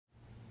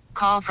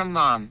call from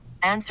mom.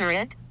 Answer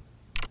it.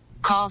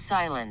 Call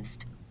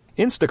silenced.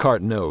 Instacart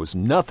knows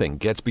nothing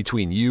gets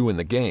between you and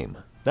the game.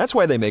 That's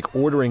why they make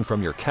ordering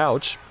from your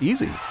couch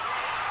easy.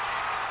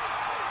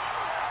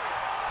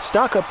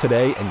 Stock up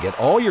today and get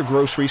all your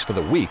groceries for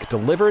the week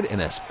delivered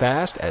in as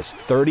fast as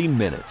 30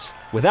 minutes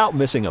without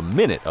missing a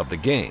minute of the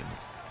game.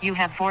 You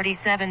have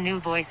 47 new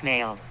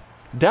voicemails.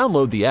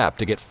 Download the app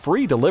to get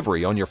free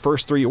delivery on your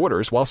first 3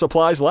 orders while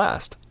supplies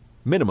last.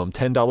 Minimum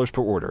 $10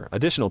 per order.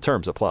 Additional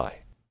terms apply.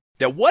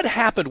 Now, what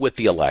happened with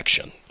the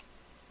election?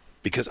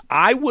 Because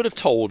I would have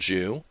told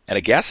you, and I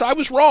guess I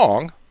was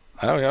wrong.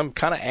 I'm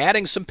kind of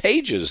adding some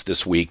pages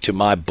this week to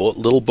my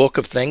little book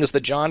of things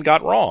that John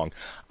got wrong.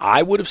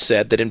 I would have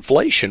said that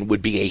inflation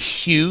would be a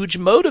huge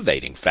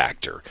motivating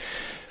factor.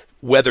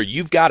 Whether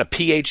you've got a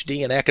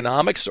PhD in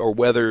economics or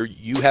whether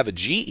you have a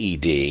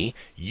GED,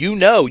 you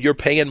know you're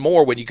paying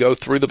more when you go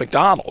through the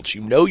McDonald's.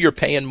 You know you're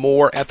paying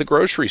more at the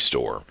grocery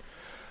store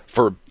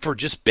for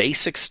just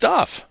basic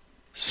stuff.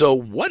 So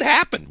what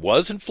happened?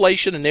 Was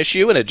inflation an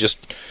issue and it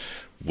just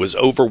was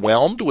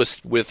overwhelmed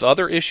with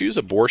other issues,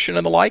 abortion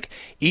and the like?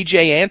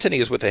 E.J. Antony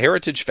is with the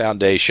Heritage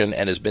Foundation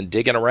and has been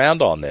digging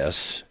around on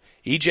this.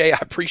 E.J., I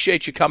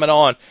appreciate you coming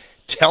on.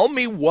 Tell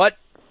me what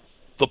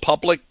the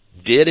public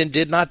did and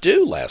did not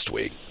do last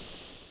week.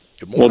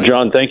 Good morning. Well,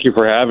 John, thank you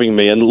for having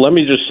me. And let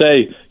me just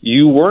say,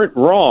 you weren't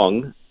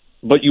wrong,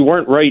 but you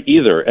weren't right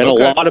either. And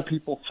Okay. A lot of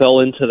people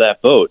fell into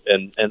that boat,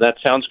 and that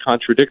sounds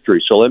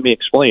contradictory. So let me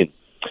explain.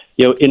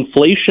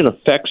 Inflation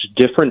affects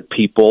different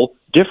people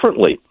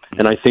differently.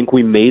 And I think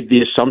we made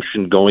the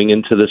assumption going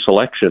into this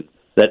election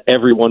that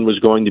everyone was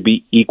going to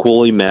be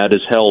equally mad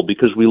as hell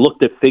because we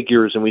looked at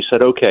figures and we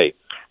said, okay,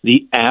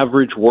 the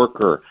average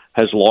worker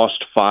has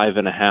lost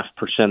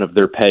 5.5% of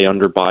their pay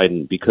under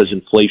Biden because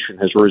inflation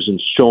has risen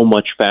so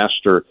much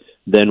faster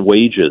than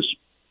wages.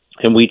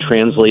 And we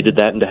translated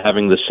that into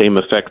having the same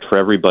effect for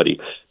everybody.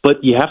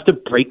 But you have to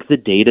break the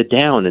data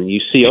down and you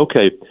see,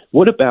 okay,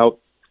 what about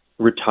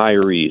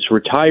retirees?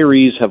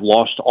 Retirees have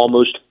lost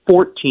almost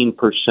 14%.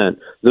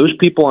 Those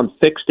people on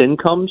fixed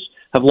incomes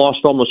have lost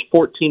almost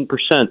 14%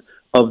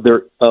 of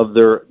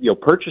their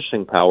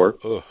purchasing power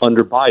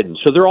under Biden.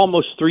 So they're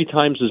almost 3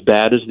 times as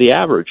bad as the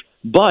average.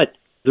 But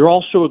they're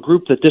also a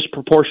group that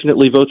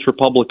disproportionately votes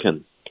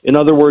Republican. In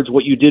other words,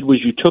 what you did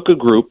was you took a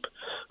group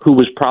who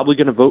was probably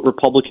going to vote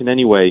Republican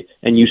anyway,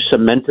 and you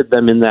cemented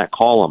them in that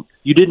column.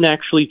 You didn't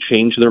actually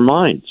change their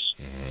minds.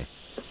 Mm-hmm.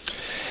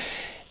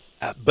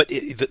 But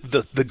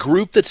the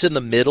group that's in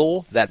the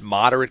middle, that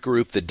moderate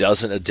group that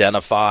doesn't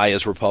identify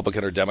as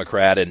Republican or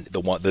Democrat, and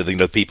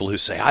the people who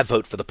say, I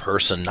vote for the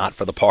person, not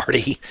for the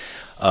party,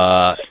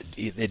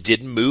 it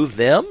didn't move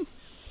them?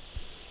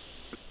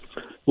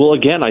 Well,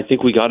 again, I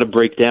think we got to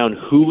break down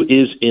who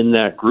is in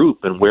that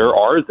group and where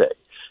are they.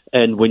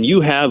 And when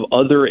you have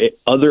other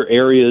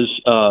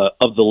areas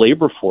of the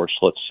labor force,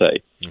 let's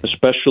say,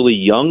 especially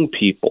young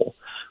people,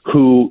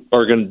 who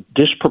are going to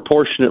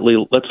disproportionately,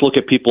 let's look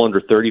at people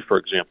under 30, for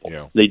example.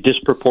 Yeah. They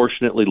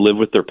disproportionately live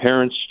with their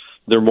parents.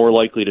 They're more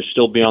likely to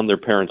still be on their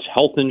parents'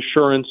 health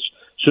insurance.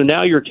 So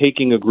now you're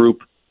taking a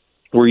group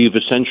where you've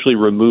essentially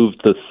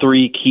removed the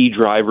 3 key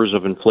drivers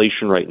of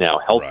inflation right now,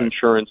 health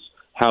insurance,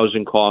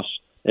 housing costs,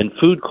 and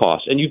food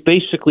costs. And you've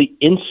basically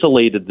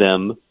insulated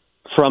them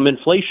from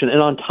inflation.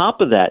 And on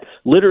top of that,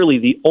 literally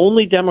the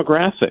only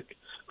demographic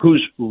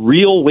whose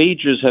real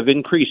wages have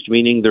increased,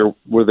 meaning their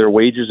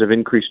wages have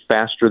increased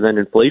faster than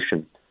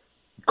inflation,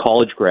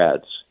 college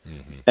grads.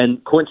 Mm-hmm.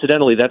 And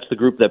coincidentally, that's the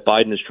group that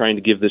Biden is trying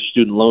to give this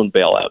student loan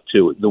bailout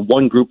to. The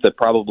one group that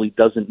probably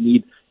doesn't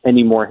need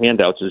any more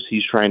handouts is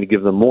he's trying to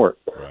give them more.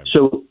 Right.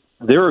 So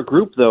they're a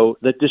group, though,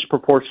 that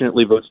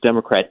disproportionately votes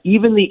Democrat.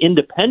 Even the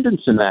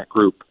independents in that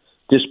group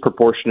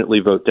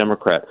disproportionately vote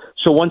Democrat.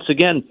 So once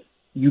again,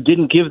 you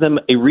didn't give them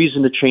a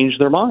reason to change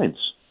their minds.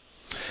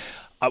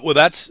 Well,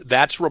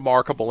 that's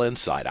remarkable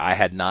insight. I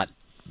had not,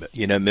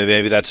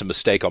 maybe that's a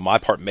mistake on my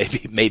part.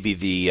 Maybe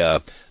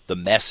the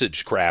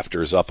message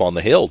crafters up on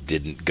the Hill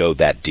didn't go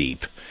that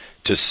deep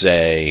to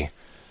say,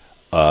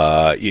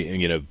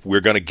 we're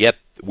going to get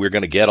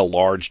a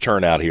large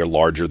turnout here,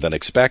 larger than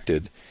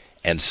expected,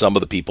 and some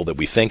of the people that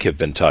we think have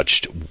been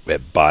touched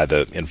by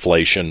the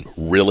inflation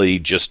really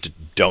just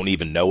don't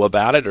even know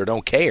about it or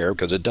don't care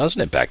because it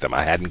doesn't impact them.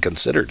 I hadn't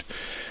considered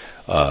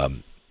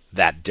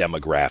that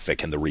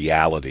demographic and the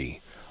reality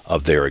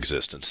of their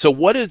existence. So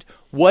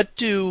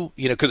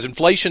because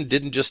inflation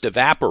didn't just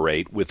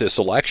evaporate with this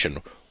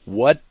election,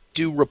 what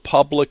do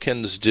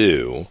Republicans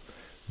do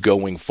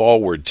going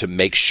forward to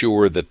make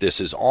sure that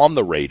this is on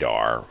the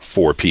radar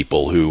for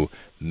people who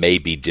may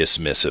be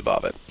dismissive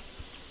of it?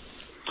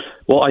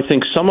 Well, I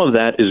think some of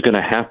that is going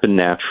to happen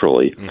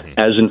naturally. Mm-hmm.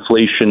 As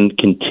inflation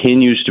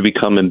continues to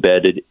become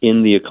embedded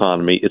in the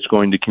economy, it's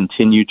going to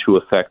continue to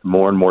affect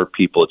more and more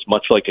people. It's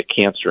much like a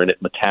cancer, and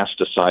it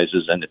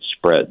metastasizes and it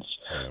spreads.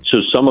 Mm-hmm. So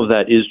some of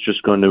that is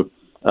just going to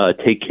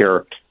take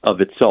care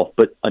of itself.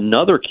 But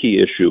another key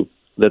issue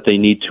that they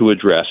need to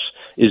address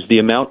is the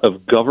amount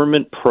of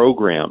government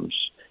programs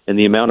and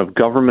the amount of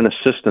government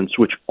assistance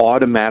which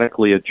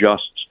automatically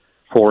adjusts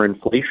for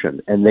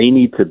inflation. And they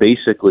need to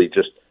basically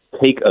just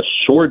take a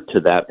sword to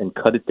that and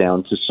cut it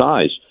down to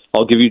size.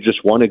 I'll give you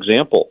just one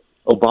example.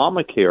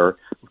 Obamacare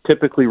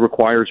typically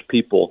requires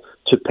people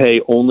to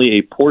pay only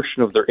a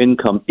portion of their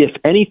income, if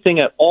anything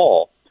at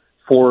all,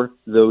 for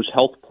those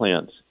health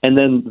plans. And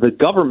then the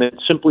government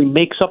simply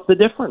makes up the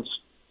difference.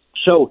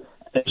 So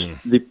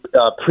the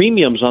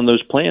premiums on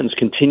those plans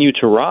continue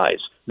to rise.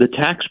 The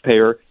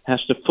taxpayer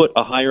has to foot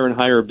a higher and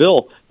higher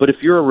bill. But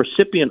if you're a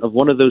recipient of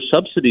one of those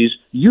subsidies,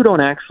 you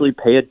don't actually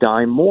pay a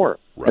dime more.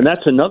 Right. And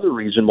that's another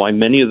reason why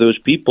many of those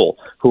people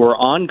who are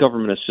on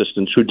government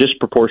assistance, who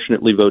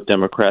disproportionately vote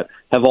Democrat,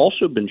 have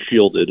also been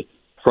shielded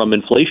from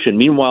inflation.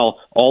 Meanwhile,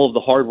 all of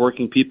the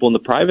hardworking people in the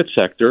private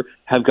sector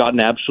have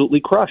gotten absolutely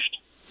crushed.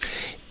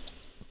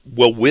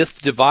 Well,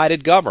 with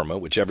divided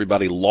government, which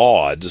everybody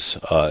lauds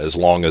as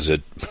long as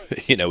it,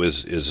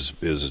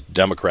 is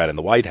Democrat in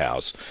the White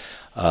House,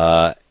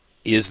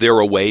 is there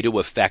a way to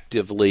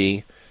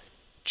effectively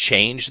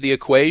change the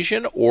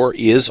equation, or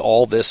is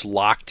all this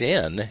locked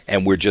in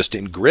and we're just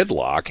in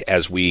gridlock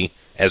as we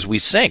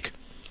sink?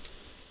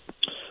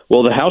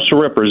 Well, the House of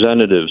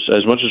Representatives,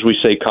 as much as we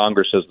say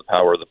Congress has the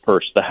power of the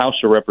purse, the House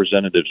of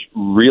Representatives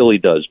really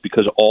does,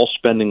 because all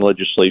spending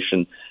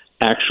legislation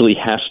actually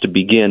has to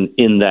begin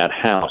in that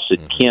House. It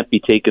can't be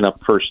taken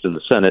up first in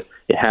the Senate.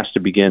 It has to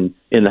begin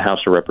in the House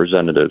of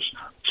Representatives.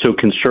 So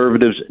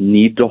conservatives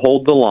need to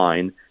hold the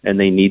line, and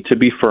they need to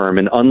be firm.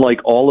 And unlike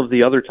all of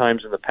the other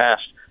times in the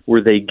past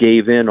where they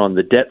gave in on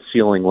the debt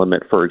ceiling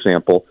limit, for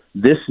example,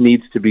 this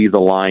needs to be the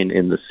line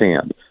in the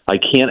sand. I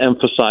can't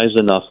emphasize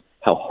enough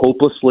how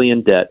hopelessly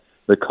in debt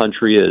the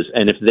country is.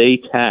 And if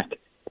they tack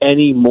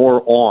any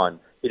more on,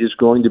 it is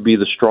going to be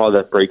the straw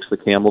that breaks the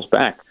camel's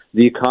back.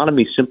 The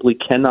economy simply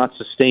cannot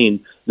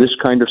sustain this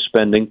kind of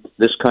spending,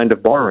 this kind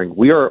of borrowing.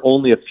 We are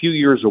only a few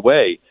years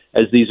away,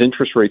 as these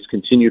interest rates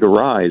continue to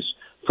rise,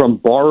 from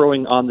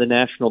borrowing on the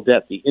national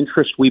debt, the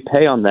interest we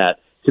pay on that,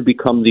 to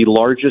become the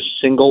largest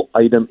single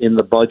item in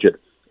the budget.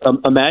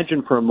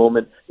 Imagine for a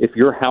moment if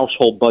your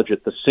household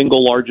budget, the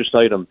single largest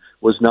item,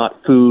 was not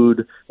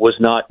food, was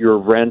not your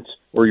rent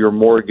or your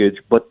mortgage,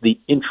 but the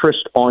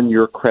interest on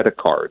your credit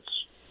cards.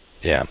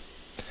 Yeah.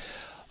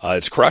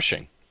 It's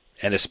crushing.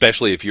 And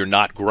especially if you're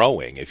not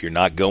growing, if you're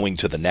not going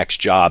to the next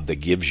job that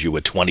gives you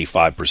a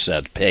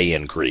 25% pay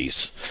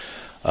increase,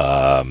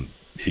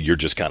 you're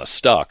just kind of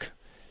stuck.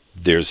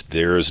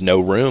 There's no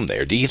room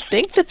there. Do you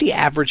think that the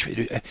average,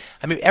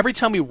 I mean, every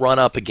time we run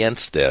up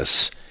against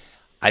this,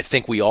 I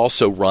think we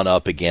also run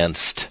up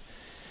against,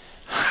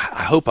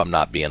 I hope I'm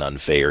not being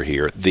unfair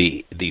here,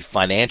 the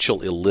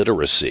financial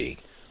illiteracy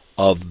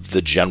of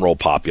the general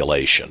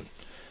population.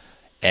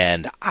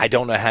 And I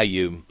don't know how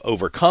you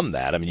overcome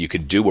that. I mean, you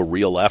can do a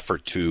real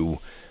effort to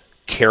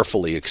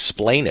carefully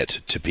explain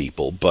it to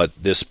people, but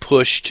this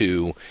push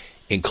to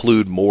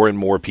include more and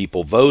more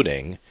people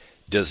voting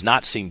does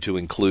not seem to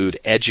include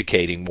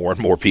educating more and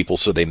more people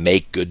so they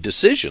make good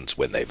decisions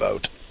when they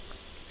vote.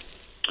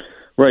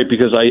 Right,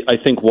 because I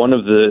think one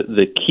of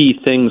the key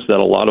things that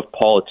a lot of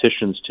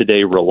politicians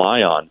today rely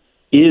on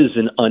is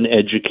an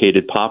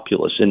uneducated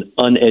populace, an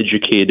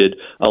uneducated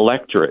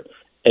electorate.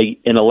 An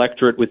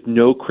electorate with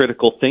no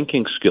critical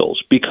thinking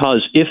skills,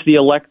 because if the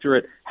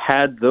electorate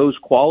had those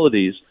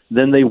qualities,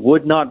 then they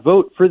would not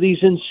vote for these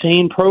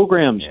insane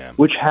programs,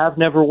 which have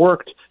never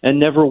worked and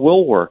never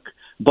will work.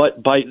 But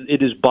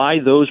it is by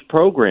those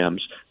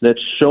programs that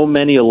so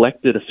many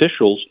elected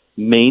officials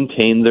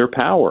maintain their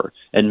power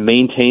and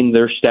maintain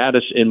their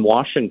status in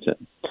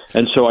Washington.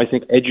 And so I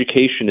think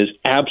education is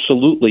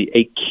absolutely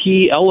a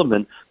key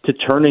element to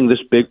turning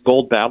this big,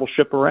 bold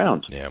battleship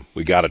around. Yeah,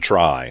 we got to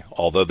try.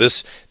 Although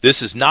this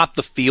is not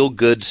the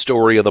feel-good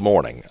story of the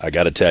morning. I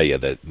got to tell you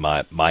that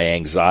my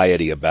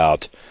anxiety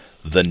about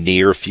the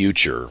near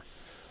future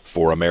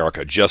for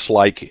America, just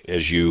like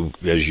as you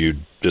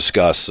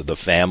discuss the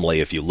family,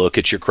 if you look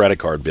at your credit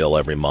card bill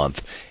every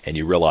month and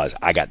you realize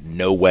I got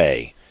no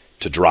way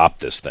to drop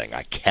this thing,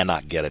 I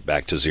cannot get it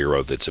back to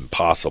zero, that's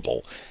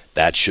impossible.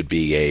 That should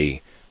be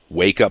a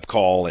wake-up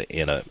call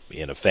in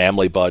a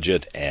family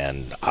budget,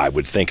 and I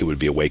would think it would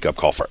be a wake-up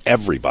call for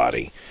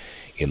everybody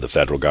in the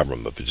federal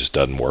government, but it just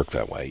doesn't work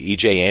that way.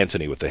 E.J.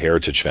 Antony with the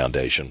Heritage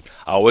Foundation.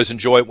 I always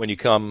enjoy it when you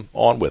come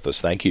on with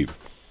us. Thank you.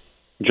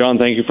 John,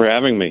 thank you for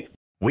having me.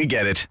 We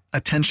get it.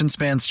 Attention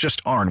spans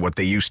just aren't what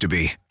they used to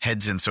be.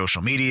 Heads in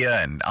social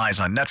media and eyes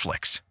on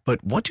Netflix.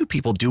 But what do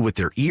people do with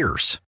their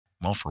ears?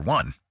 Well, for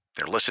one,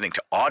 they're listening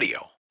to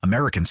audio.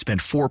 Americans spend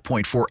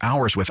 4.4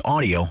 hours with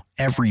audio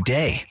every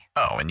day.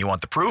 Oh, and you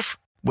want the proof?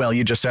 Well,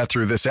 you just sat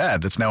through this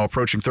ad that's now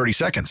approaching 30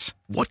 seconds.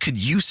 What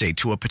could you say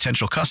to a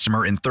potential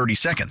customer in 30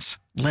 seconds?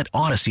 Let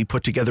Odyssey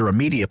put together a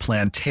media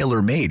plan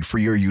tailor-made for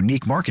your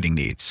unique marketing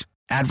needs.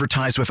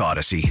 Advertise with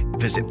Odyssey.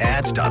 Visit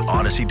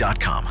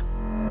ads.odyssey.com.